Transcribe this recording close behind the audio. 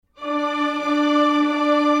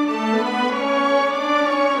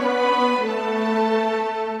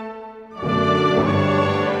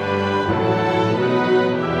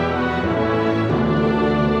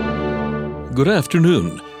Good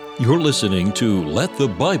afternoon. You're listening to Let the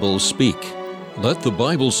Bible Speak. Let the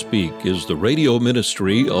Bible Speak is the radio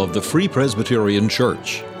ministry of the Free Presbyterian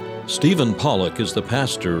Church. Stephen Pollock is the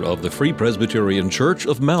pastor of the Free Presbyterian Church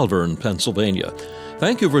of Malvern, Pennsylvania.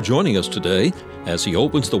 Thank you for joining us today as he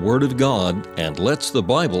opens the Word of God and lets the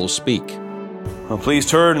Bible speak. Well, please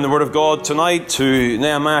turn in the Word of God tonight to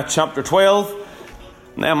Nehemiah chapter 12.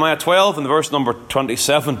 Nehemiah 12 and verse number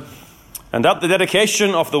 27. And at the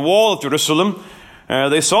dedication of the wall of Jerusalem,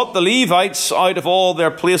 they sought the Levites out of all their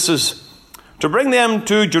places to bring them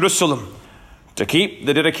to Jerusalem, to keep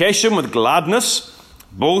the dedication with gladness,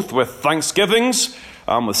 both with thanksgivings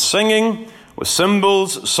and with singing, with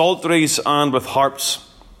cymbals, psalteries, and with harps.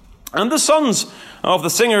 And the sons of the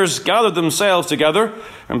singers gathered themselves together,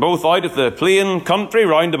 and both out of the plain country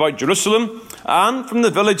round about Jerusalem, and from the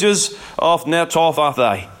villages of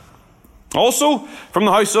Netophathi. Also from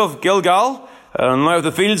the house of Gilgal, and out of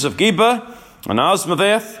the fields of Geba and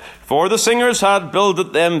Asmaveth, for the singers had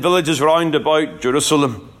builded them villages round about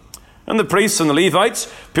Jerusalem. And the priests and the Levites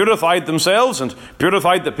purified themselves, and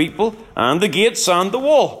purified the people, and the gates, and the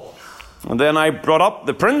wall. And then I brought up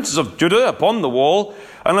the princes of Judah upon the wall,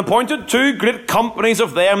 and appointed 2 great companies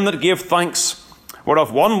of them that gave thanks,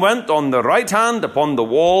 whereof one went on the right hand upon the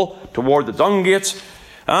wall toward the dung gate,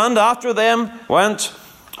 and after them went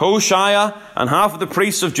Hoshea and half of the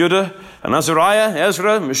priests of Judah, and Azariah,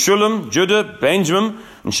 Ezra, Meshullam, Judah, Benjamin,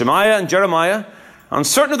 and Shemaiah and Jeremiah, and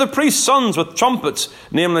certain of the priests' sons with trumpets,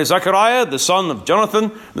 namely Zechariah, the son of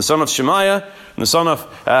Jonathan, the son of Shemaiah, and the son of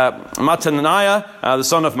Mattaniah, the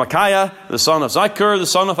son of Micaiah, the son of Zachar, the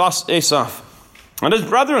son of Asaph, and his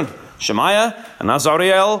brethren, Shemaiah, and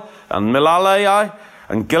Azariel, and Milalai,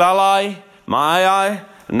 and Gilalai, Maai,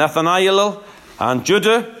 and Nathaniel, and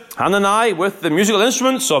Judah, Hanani, with the musical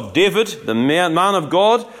instruments of David, the man of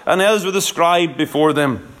God, and Ezra the scribe before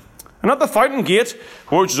them. And at the fountain gate,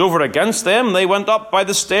 which is over against them, they went up by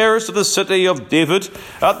the stairs to the city of David,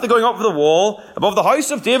 at the going up of the wall, above the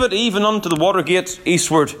house of David, even unto the water gate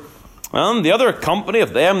eastward. And the other company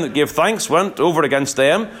of them that gave thanks went over against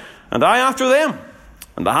them, and I after them.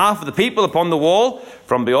 And the half of the people upon the wall,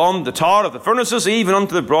 from beyond the tower of the furnaces, even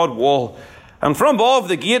unto the broad wall. And from above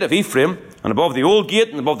the gate of Ephraim, and above the old gate,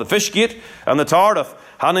 and above the fish gate, and the tower of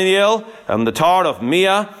Hananiel, and the tower of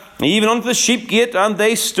Meah, even unto the sheep gate, and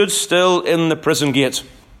they stood still in the prison gate.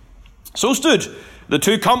 So stood the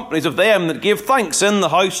 2 companies of them that gave thanks in the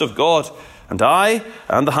house of God, and I,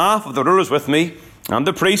 and the half of the rulers with me, and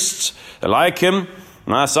the priests, Eliakim,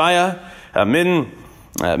 Maaseiah,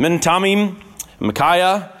 Mintamim,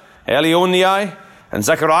 Micaiah, Elionai, and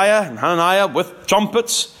Zechariah, and Hananiah, with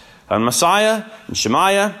trumpets, and Messiah, and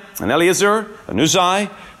Shemaiah, and Eleazar, and Uzai,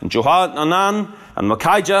 and Johanan, and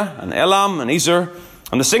Micaiah, and Elam, and Ezer.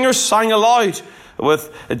 And the singers sang aloud with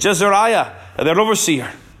Jezariah, their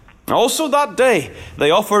overseer. Also that day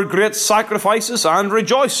they offered great sacrifices and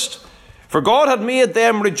rejoiced, for God had made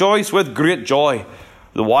them rejoice with great joy.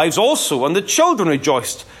 The wives also and the children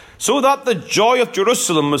rejoiced, so that the joy of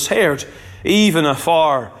Jerusalem was heard, even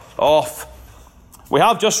afar off. We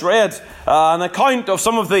have just read an account of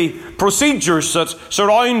some of the procedures that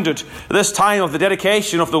surrounded this time of the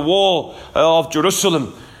dedication of the wall of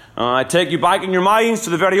Jerusalem. I take you back in your minds to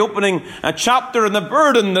the very opening chapter and the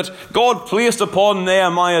burden that God placed upon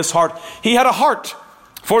Nehemiah's heart. He had a heart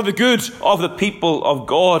for the good of the people of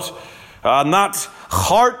God. And that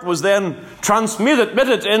heart was then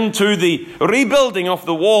transmitted into the rebuilding of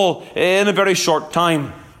the wall in a very short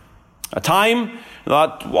time. A time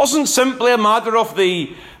that wasn't simply a matter of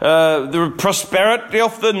the prosperity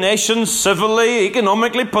of the nation civilly,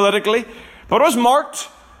 economically, politically, but was marked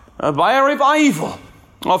by a revival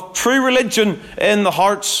of true religion in the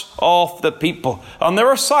hearts of the people. And there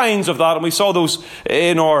are signs of that, and we saw those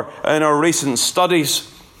in our recent studies.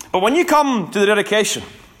 But when you come to the dedication,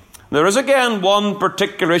 there is again one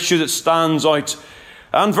particular issue that stands out.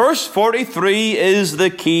 And verse 43 is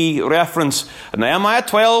the key reference. Nehemiah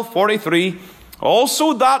 12:43.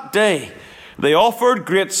 Also that day they offered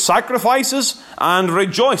great sacrifices and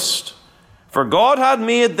rejoiced, for God had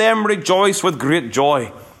made them rejoice with great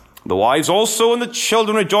joy. The wives also and the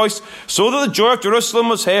children rejoiced, so that the joy of Jerusalem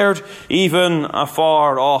was heard even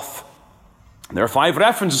afar off. There are 5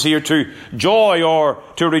 references here to joy or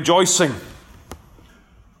to rejoicing.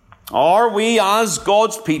 Are we, as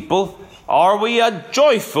God's people, are we a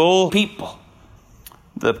joyful people?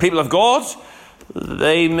 The people of God,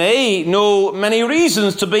 they may know many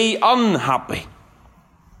reasons to be unhappy.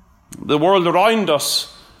 The world around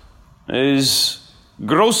us is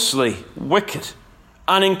grossly wicked,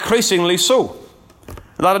 and increasingly so.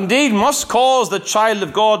 That indeed must cause the child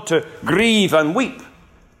of God to grieve and weep.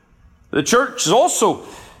 The church is also,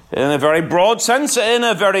 in a very broad sense, in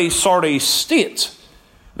a very sorry state.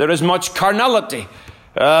 There is much carnality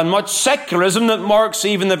and much secularism that marks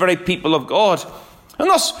even the very people of God. And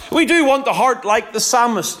thus, we do want a heart like the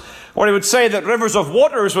psalmist, where he would say that rivers of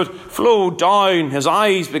waters would flow down his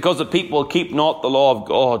eyes because the people keep not the law of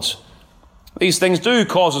God. These things do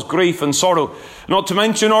cause us grief and sorrow, not to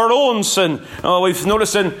mention our own sin. We've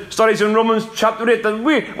noticed in studies in Romans chapter 8 that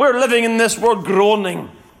we're living in this world groaning.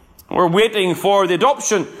 We're waiting for the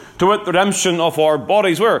adoption, to wit, the redemption of our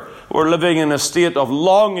bodies. We're living in a state of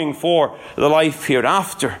longing for the life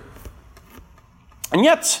hereafter. And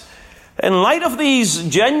yet, in light of these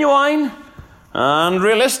genuine and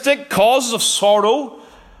realistic causes of sorrow,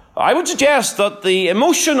 I would suggest that the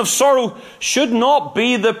emotion of sorrow should not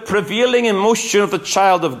be the prevailing emotion of the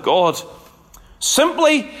child of God,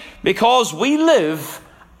 simply because we live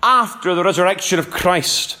after the resurrection of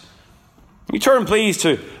Christ. You turn, please,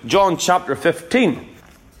 to John chapter 15.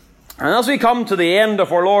 And as we come to the end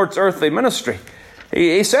of our Lord's earthly ministry,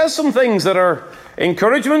 he says some things that are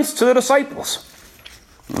encouragements to the disciples.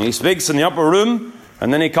 He speaks in the upper room,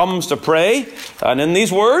 and then he comes to pray. And in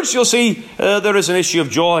these words, you'll see there is an issue of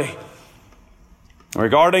joy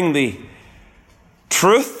regarding the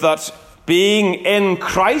truth that being in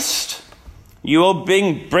Christ, you will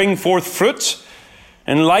bring forth fruit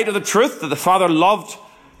in light of the truth that the Father loved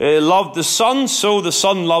the Son, so the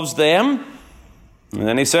Son loves them. And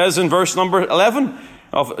then he says in verse number 11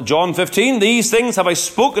 of John 15, "These things have I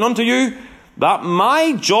spoken unto you, that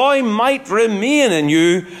my joy might remain in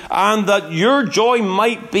you, and that your joy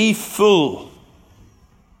might be full."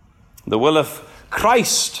 The will of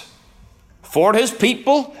Christ for his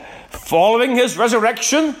people, following his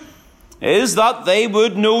resurrection, is that they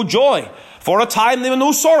would know joy. For a time they will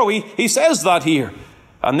know sorrow. He says that here.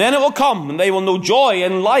 And then it will come, and they will know joy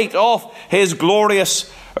in light of his glorious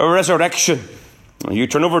resurrection. You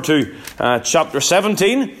turn over to chapter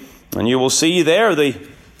 17, and you will see there the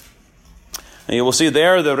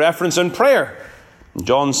reference in prayer.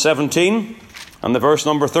 John 17 and the verse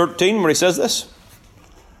number 13, where he says this: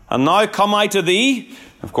 "And now come I to thee,"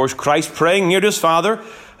 of course Christ praying near to his Father,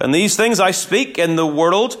 "and these things I speak in the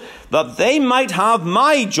world, that they might have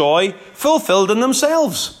my joy fulfilled in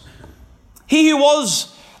themselves." He who was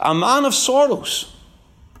a man of sorrows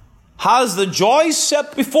has the joy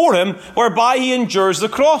set before him whereby he endures the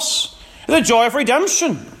cross. The joy of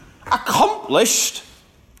redemption, accomplished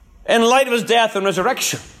in light of his death and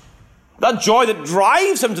resurrection. That joy that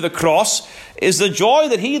drives him to the cross is the joy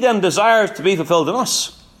that he then desires to be fulfilled in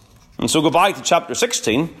us. And so go back to chapter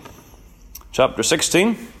 16. Chapter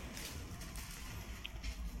 16.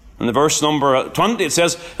 In the verse number 20 it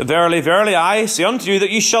says, "Verily, verily, I say unto you that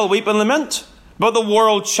ye shall weep and lament, but the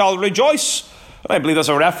world shall rejoice." I believe that's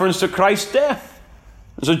a reference to Christ's death.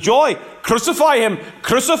 There's a joy. Crucify him,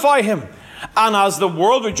 crucify him. And as the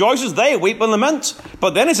world rejoices, they weep and lament.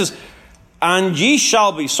 But then it says, "And ye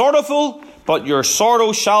shall be sorrowful, but your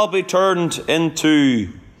sorrow shall be turned into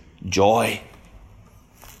joy."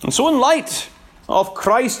 And so in light of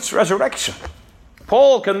Christ's resurrection,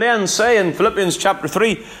 Paul can then say in Philippians chapter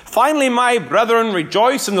 3, "Finally, my brethren,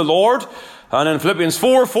 rejoice in the Lord." And in Philippians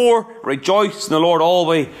 4:4, "Rejoice in the Lord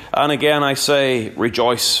always." And again I say,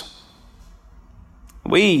 rejoice.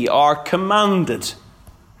 We are commanded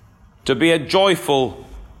to be a joyful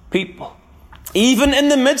people. Even in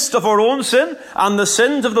the midst of our own sin and the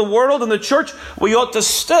sins of the world and the church, we ought to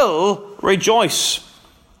still rejoice.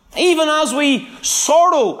 Even as we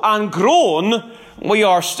sorrow and groan, we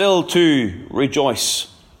are still to rejoice.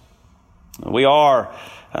 We are,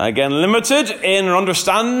 again, limited in our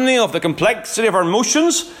understanding of the complexity of our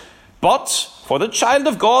emotions, but for the child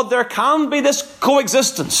of God, there can be this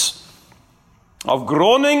coexistence of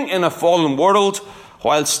groaning in a fallen world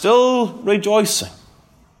while still rejoicing.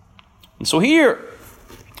 And so here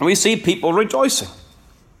we see people rejoicing.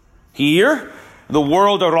 Here, the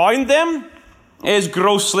world around them is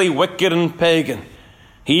grossly wicked and pagan.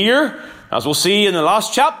 Here, as we'll see in the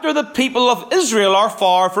last chapter, the people of Israel are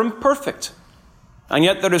far from perfect. And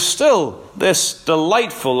yet there is still this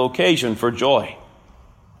delightful occasion for joy.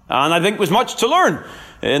 And I think there's much to learn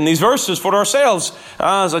in these verses for ourselves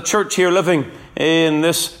as a church here living in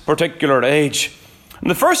this particular age. And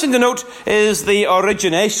the first thing to note is the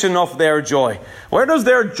origination of their joy. Where does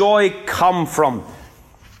their joy come from?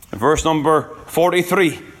 Verse number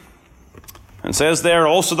 43. It says there,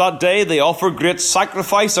 "Also that day they offered great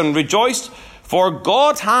sacrifice and rejoiced, for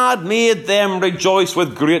God had made them rejoice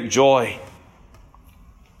with great joy."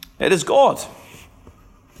 It is God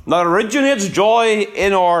that originates joy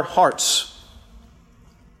in our hearts.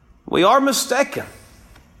 We are mistaken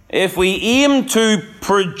if we aim to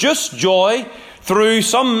produce joy through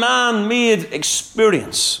some man-made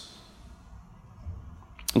experience.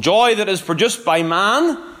 Joy that is produced by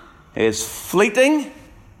man is fleeting.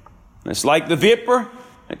 It's like the vapor.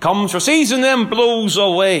 It comes for a season, then blows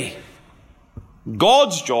away.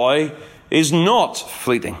 God's joy is not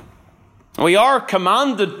fleeting. We are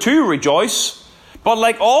commanded to rejoice, but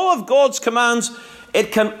like all of God's commands,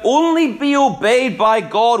 it can only be obeyed by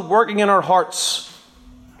God working in our hearts.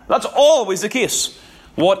 That's always the case.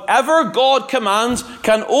 Whatever God commands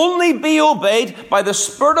can only be obeyed by the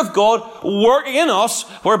Spirit of God working in us,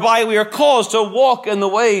 whereby we are caused to walk in the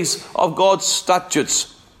ways of God's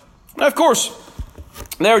statutes. Now, of course,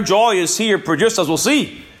 their joy is here produced, as we'll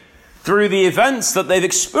see, through the events that they've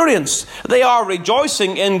experienced. They are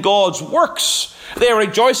rejoicing in God's works. They are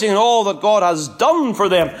rejoicing in all that God has done for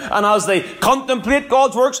them. And as they contemplate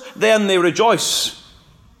God's works, then they rejoice.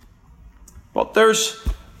 But there's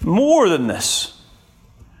more than this.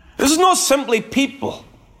 This is not simply people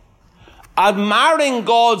admiring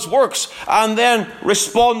God's works and then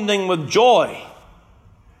responding with joy.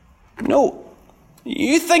 No.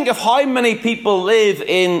 You think of how many people live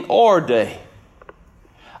in our day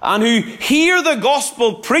and who hear the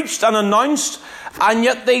gospel preached and announced, and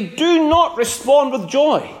yet they do not respond with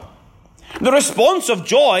joy. The response of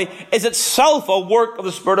joy is itself a work of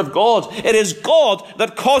the Spirit of God. It is God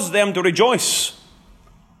that causes them to rejoice.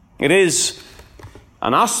 It is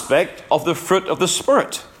an aspect of the fruit of the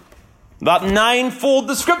Spirit. That ninefold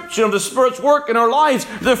description of the Spirit's work in our lives.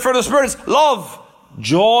 The fruit of the Spirit is love,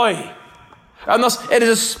 joy. And thus it is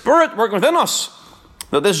a Spirit working within us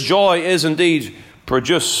that this joy is indeed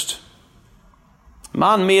produced.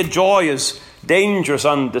 Man-made joy is dangerous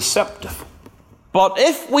and deceptive. But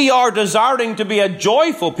if we are desiring to be a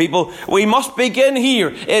joyful people, we must begin here.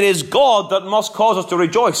 It is God that must cause us to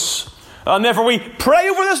rejoice. And therefore we pray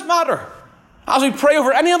over this matter, as we pray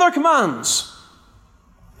over any other commands.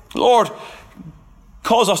 Lord,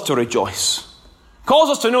 cause us to rejoice.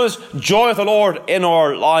 Cause us to know this joy of the Lord in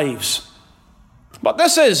our lives. But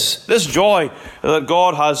this joy that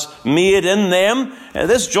God has made in them,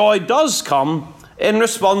 this joy does come in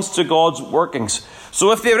response to God's workings.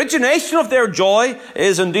 So if the origination of their joy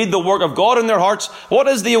is indeed the work of God in their hearts, what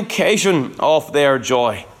is the occasion of their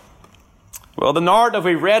joy? Well, the narrative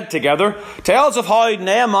we read together tells of how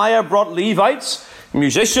Nehemiah brought Levites,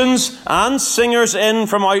 musicians and singers in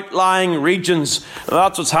from outlying regions.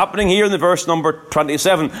 That's what's happening here in the verse number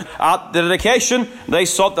 27. At the dedication, they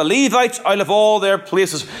sought the Levites out of all their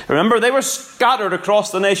places. Remember, they were scattered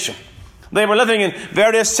across the nation. They were living in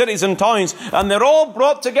various cities and towns, and they're all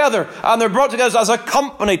brought together, and they're brought together as a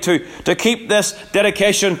company to keep this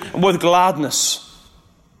dedication with gladness.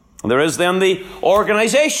 There is then the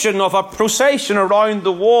organization of a procession around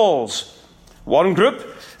the walls. One group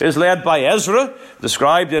is led by Ezra,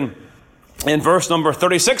 described in verse number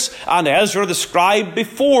 36, and Ezra the scribe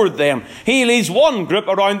before them. He leads one group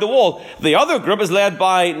around the wall. The other group is led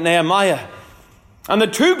by Nehemiah. And the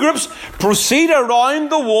two groups proceed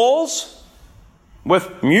around the walls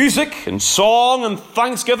with music and song and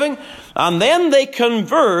thanksgiving, and then they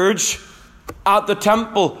converge at the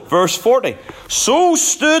temple. Verse 40. So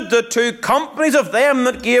stood the two companies of them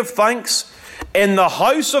that gave thanks in the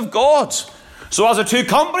house of God. So as the two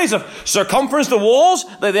companies have circumferenced the walls,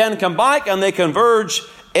 they then come back and they converge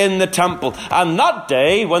in the temple. And that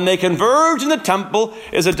day, when they converge in the temple,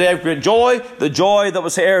 is a day of great joy, the joy that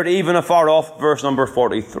was heard even afar off, verse number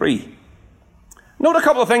 43. Note a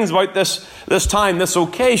couple of things about this time, this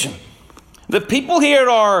occasion. The people here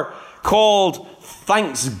are called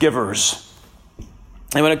thanksgivers.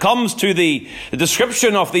 And when it comes to the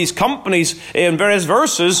description of these companies in various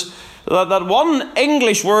verses, that one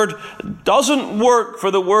English word doesn't work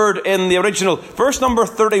for the word in the original. Verse number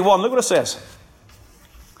 31, look what it says.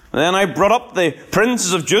 Then I brought up the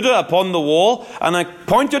princes of Judah upon the wall, and I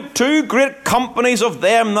appointed two great companies of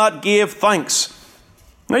them that gave thanks.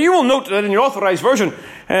 Now you will note that in your authorized version,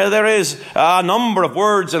 there is a number of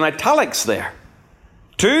words in italics there.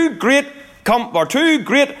 Two great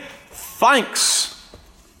thanks.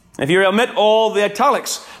 If you omit all the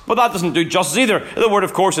italics. But that doesn't do justice either. The word,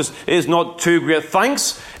 of course, is not two great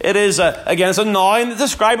thanks. It is, again, it's a noun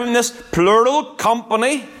describing this plural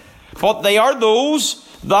company. But they are those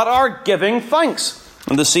that are giving thanks.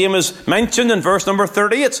 And the same is mentioned in verse number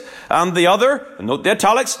 38. And the other, note the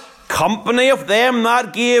italics, company of them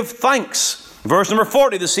that gave thanks. Verse number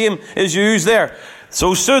 40, the same is used there.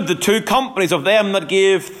 So stood the two companies of them that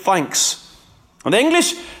gave thanks. In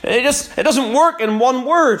English, it doesn't work in one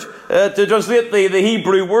word to translate the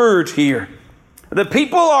Hebrew word here. The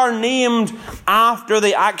people are named after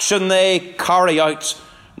the action they carry out.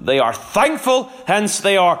 They are thankful, hence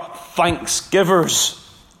they are thanksgivers.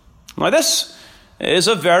 Now this is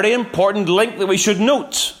a very important link that we should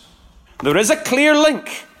note. There is a clear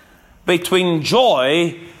link between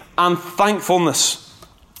joy and thankfulness.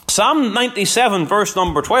 Psalm 97, verse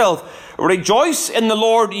number 12, rejoice in the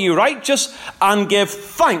Lord, ye righteous, and give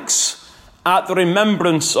thanks at the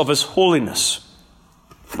remembrance of his holiness.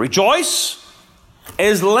 Rejoice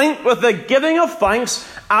is linked with the giving of thanks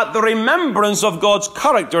at the remembrance of God's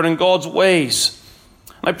character and God's ways.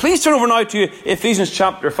 Now please turn over now to Ephesians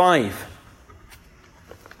chapter 5.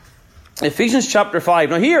 Ephesians chapter 5.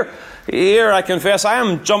 Now here I confess I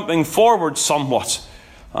am jumping forward somewhat.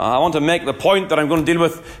 I want to make the point that I'm going to deal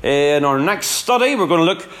with in our next study. We're going to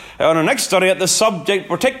look in our next study at the subject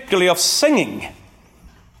particularly of singing.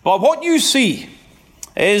 But what you see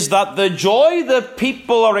is that the joy that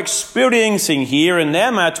people are experiencing here in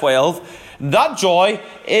Nehemiah 12, that joy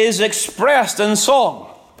is expressed in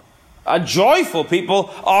song. A joyful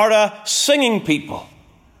people are a singing people.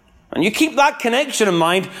 And you keep that connection in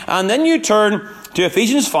mind, and then you turn to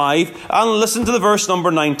Ephesians 5 and listen to the verse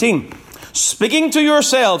number 19. Speaking to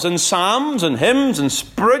yourselves in psalms and hymns and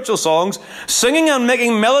spiritual songs, singing and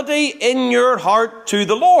making melody in your heart to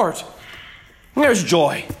the Lord. There's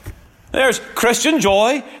joy. There's Christian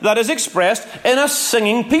joy that is expressed in a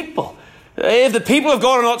singing people. If the people of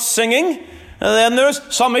God are not singing, then there's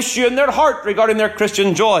some issue in their heart regarding their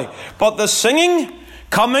Christian joy. But the singing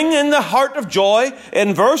coming in the heart of joy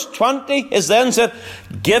in verse 20 is then said,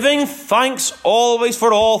 giving thanks always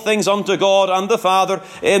for all things unto God and the Father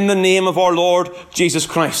in the name of our Lord Jesus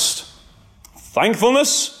Christ.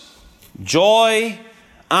 Thankfulness, joy,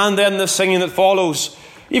 and then the singing that follows.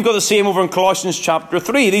 You've got the same over in Colossians chapter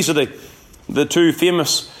 3. These are the two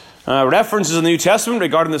famous references in the New Testament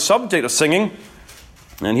regarding the subject of singing.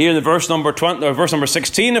 And here in the verse number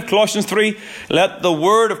 16 of Colossians 3, let the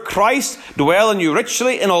word of Christ dwell in you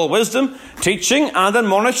richly in all wisdom, teaching and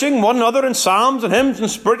admonishing one another in psalms and hymns and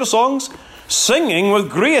spiritual songs, singing with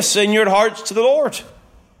grace in your hearts to the Lord.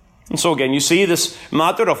 And so again, you see this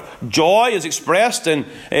matter of joy is expressed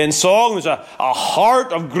in song. There's a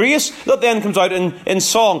heart of grace that then comes out in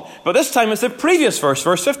song. But this time it's the previous verse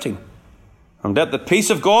 15. And let the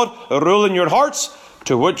peace of God rule in your hearts,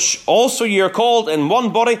 to which also ye are called in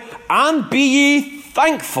one body, and be ye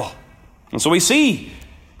thankful. And so we see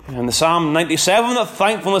in the Psalm 97 that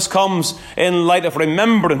thankfulness comes in light of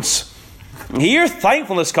remembrance. And here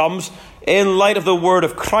thankfulness comes in light of the word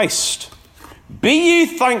of Christ. Be ye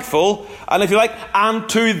thankful, and if you like, and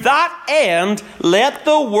to that end let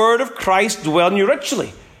the word of Christ dwell in you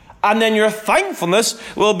richly. And then your thankfulness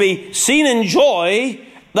will be seen in joy,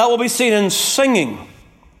 that will be seen in singing.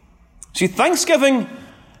 See, thanksgiving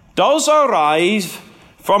does arise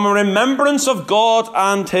from a remembrance of God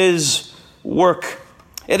and his work.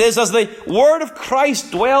 It is as the word of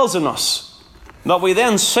Christ dwells in us that we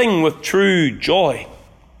then sing with true joy.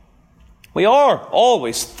 We are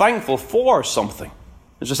always thankful for something.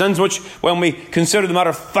 There's a sense in which when we consider the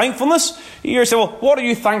matter of thankfulness, you say, well, what are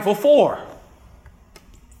you thankful for?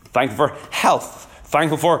 Thankful for health.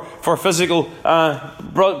 Thankful for physical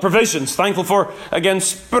provisions. Thankful for, again,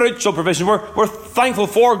 spiritual provision. We're thankful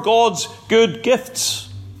for God's good gifts.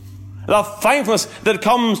 The thankfulness that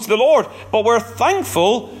comes to the Lord. But we're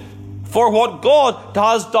thankful for what God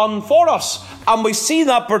has done for us. And we see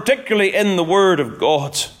that particularly in the Word of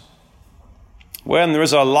God. When there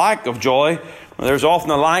is a lack of joy, there's often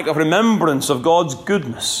a lack of remembrance of God's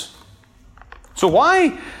goodness. So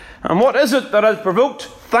why and what is it that has provoked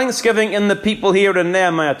thanksgiving in the people here in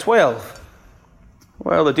Nehemiah 12?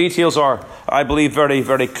 Well, the details are, I believe, very,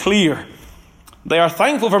 very clear. They are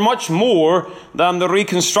thankful for much more than the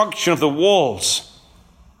reconstruction of the walls.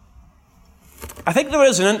 I think there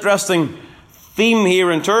is an interesting theme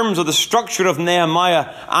here in terms of the structure of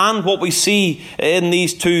Nehemiah and what we see in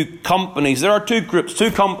these two companies. There are two groups, two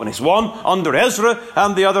companies, one under Ezra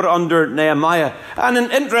and the other under Nehemiah. And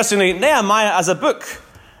interestingly, Nehemiah as a book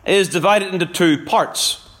is divided into two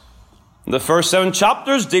parts. The first 7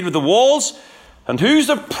 chapters deal with the walls. And who's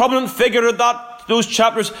the prominent figure of those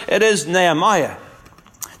chapters? It is Nehemiah.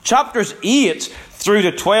 Chapters 8 through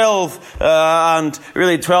to 12, and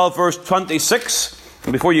really 12 verse 26,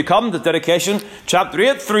 and before you come to dedication, chapter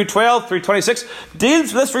 8 through 12 through 26,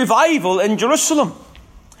 deals with this revival in Jerusalem.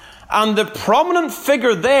 And the prominent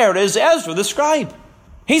figure there is Ezra the scribe.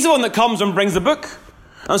 He's the one that comes and brings the book.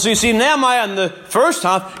 And so you see Nehemiah in the first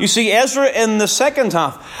half, you see Ezra in the second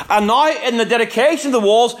half. And now in the dedication of the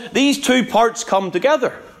walls, these two parts come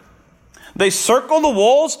together. They circle the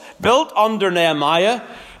walls built under Nehemiah.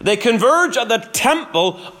 They converge at the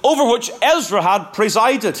temple over which Ezra had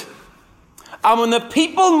presided. And when the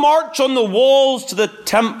people march on the walls to the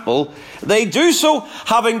temple, they do so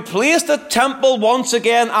having placed the temple once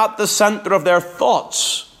again at the center of their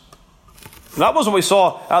thoughts. That was what we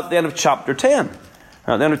saw at the end of chapter 10.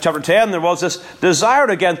 At the end of chapter 10, there was this desire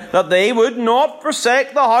again that they would not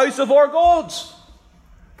forsake the house of our gods.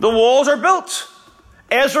 The walls are built.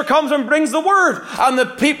 Ezra comes and brings the word, and the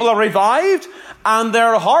people are revived, and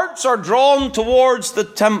their hearts are drawn towards the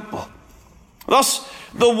temple. Thus,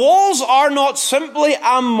 the walls are not simply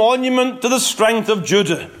a monument to the strength of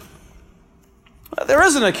Judah. There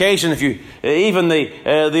is an occasion, even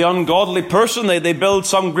the ungodly person, they build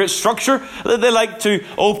some great structure, they like to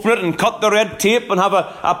open it and cut the red tape and have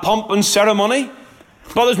a pomp and ceremony.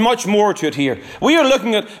 But there's much more to it here. We are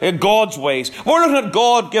looking at God's ways. We're looking at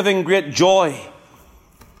God giving great joy.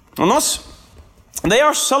 And thus, they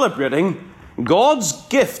are celebrating God's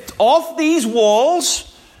gift of these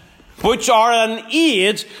walls, which are an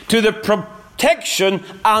aid to the protection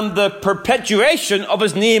and the perpetuation of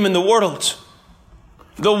His name in the world.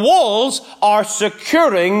 The walls are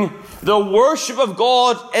securing the worship of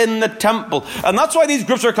God in the temple. And that's why these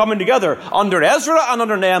groups are coming together under Ezra and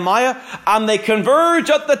under Nehemiah, and they converge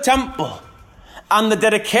at the temple. And the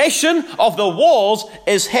dedication of the walls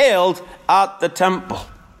is held at the temple.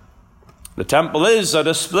 The temple is a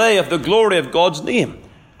display of the glory of God's name,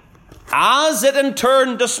 as it in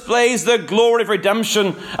turn displays the glory of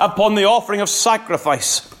redemption upon the offering of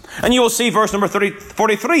sacrifice. And you will see verse number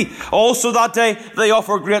 43. Also that day they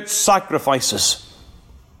offer great sacrifices.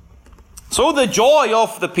 So the joy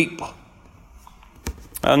of the people.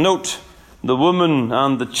 And note, the women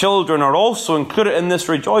and the children are also included in this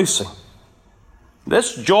rejoicing.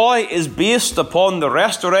 This joy is based upon the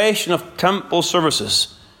restoration of temple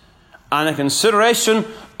services and a consideration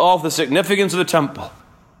of the significance of the temple.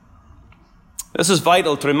 This is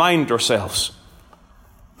vital to remind ourselves.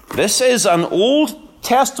 This is an Old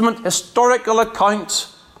Testament historical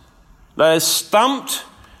account that is stamped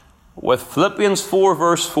with Philippians 4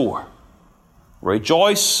 verse 4.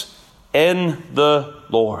 Rejoice in the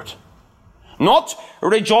Lord. Not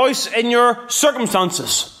rejoice in your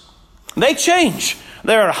circumstances. They change.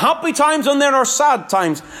 There are happy times and there are sad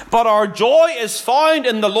times. But our joy is found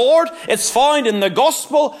in the Lord. It's found in the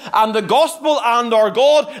gospel. And the gospel and our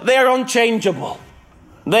God, they are unchangeable.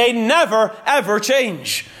 They never, ever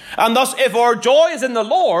change. And thus, if our joy is in the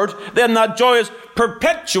Lord, then that joy is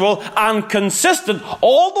perpetual and consistent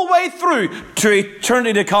all the way through to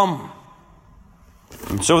eternity to come.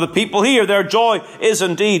 And so the people here, their joy is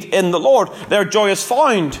indeed in the Lord. Their joy is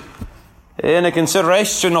found in a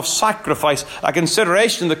consideration of sacrifice, a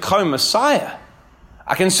consideration of the coming Messiah,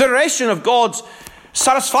 a consideration of God's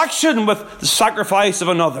satisfaction with the sacrifice of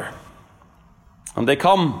another. And they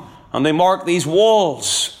come and they mark these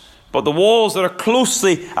walls, but the walls that are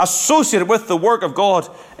closely associated with the work of God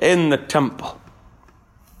in the temple.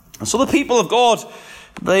 And so the people of God,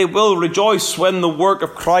 they will rejoice when the work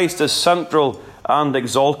of Christ is central and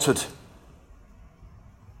exalted.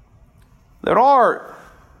 There are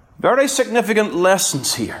very significant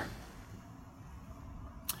lessons here.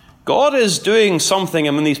 God is doing something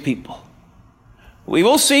among these people. We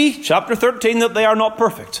will see, chapter 13, that they are not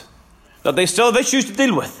perfect, that they still have issues to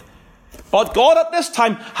deal with. But God at this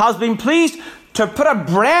time has been pleased to put a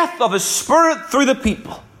breath of His Spirit through the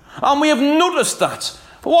people. And we have noticed that.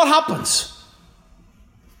 But what happens?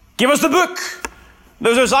 Give us the book.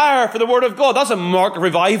 There's a desire for the Word of God. That's a mark of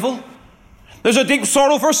revival. There's a deep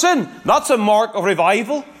sorrow for sin. That's a mark of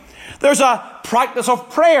revival. There's a practice of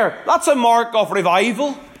prayer. That's a mark of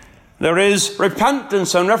revival. There is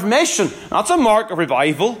repentance and reformation. That's a mark of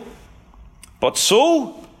revival. But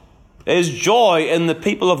so is joy in the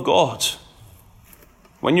people of God.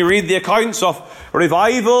 When you read the accounts of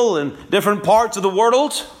revival in different parts of the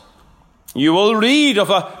world, you will read of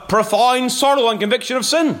a profound sorrow and conviction of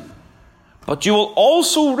sin. But you will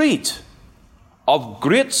also read of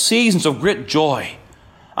great seasons of great joy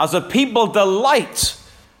as the people delight,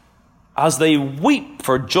 as they weep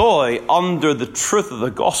for joy under the truth of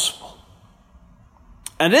the gospel.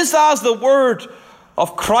 And it is as the word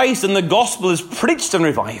of Christ and the gospel is preached in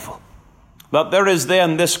revival that there is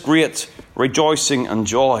then this great rejoicing and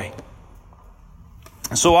joy.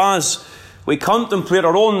 So as we contemplate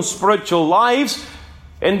our own spiritual lives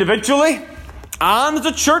individually and as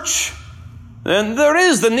a church, then there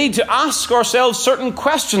is the need to ask ourselves certain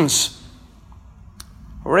questions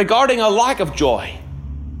regarding a lack of joy.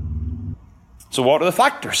 So what are the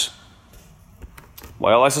factors?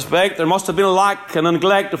 Well, I suspect there must have been a lack and a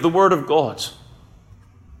neglect of the Word of God.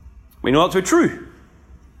 We know that to be true.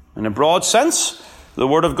 In a broad sense, the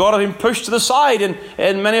Word of God has been pushed to the side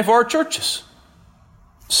in many of our churches.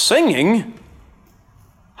 Singing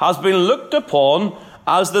has been looked upon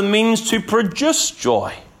as the means to produce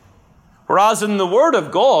joy. Whereas in the Word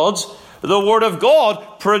of God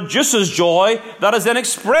produces joy that is then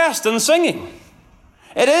expressed in singing.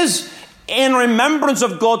 It is in remembrance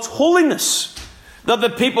of God's holiness that the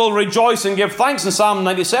people rejoice and give thanks in Psalm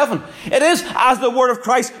 97. It is as the Word of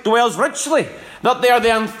Christ dwells richly that they are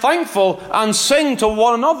then thankful and sing to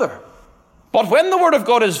one another. But when the Word of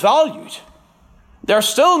God is valued, there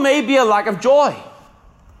still may be a lack of joy.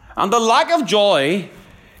 And the lack of joy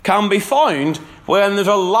can be found when there's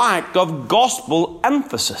a lack of gospel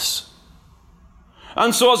emphasis.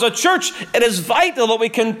 And so as a church, it is vital that we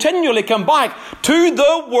continually come back to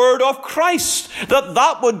the Word of Christ,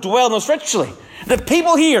 that would dwell in us richly. The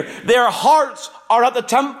people here, their hearts are at the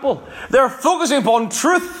temple. They're focusing upon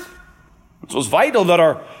truth. So it's vital that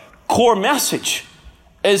our core message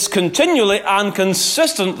is continually and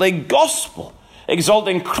consistently gospel,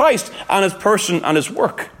 exalting Christ and His person and His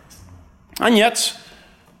work. And yet,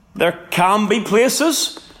 there can be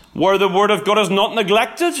places where the Word of God is not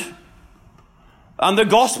neglected, and the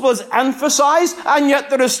gospel is emphasized, and yet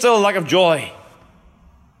there is still a lack of joy.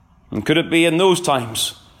 And could it be in those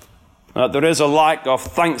times that there is a lack of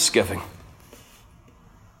thanksgiving?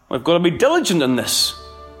 We've got to be diligent in this.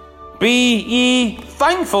 Be ye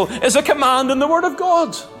thankful is a command in the Word of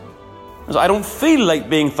God. I don't feel like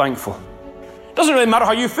being thankful. It doesn't really matter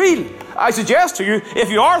how you feel. I suggest to you, if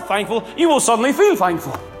you are thankful, you will suddenly feel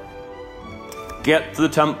thankful. Get to the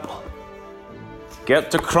temple. Get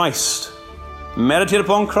to Christ. Meditate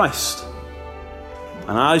upon Christ.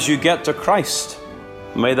 And as you get to Christ,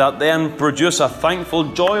 may that then produce a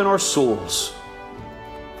thankful joy in our souls.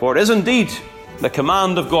 For it is indeed the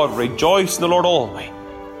command of God, rejoice in the Lord always.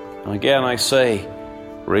 And again I say,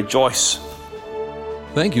 rejoice.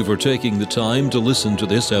 Thank you for taking the time to listen to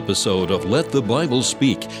this episode of Let the Bible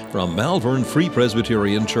Speak from Malvern Free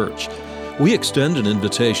Presbyterian Church. We extend an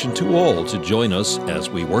invitation to all to join us as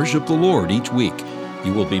we worship the Lord each week.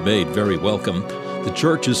 You will be made very welcome. The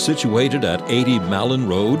church is situated at 80 Malin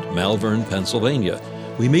Road, Malvern, Pennsylvania.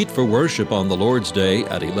 We meet for worship on the Lord's Day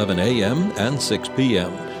at 11 a.m. and 6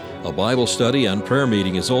 p.m. A Bible study and prayer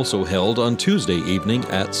meeting is also held on Tuesday evening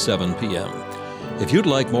at 7 p.m. If you'd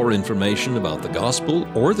like more information about the gospel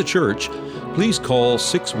or the church, please call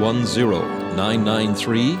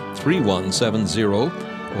 610-993-3170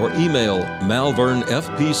 or email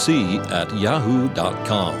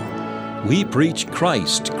malvernfpc@yahoo.com. We preach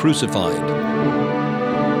Christ crucified.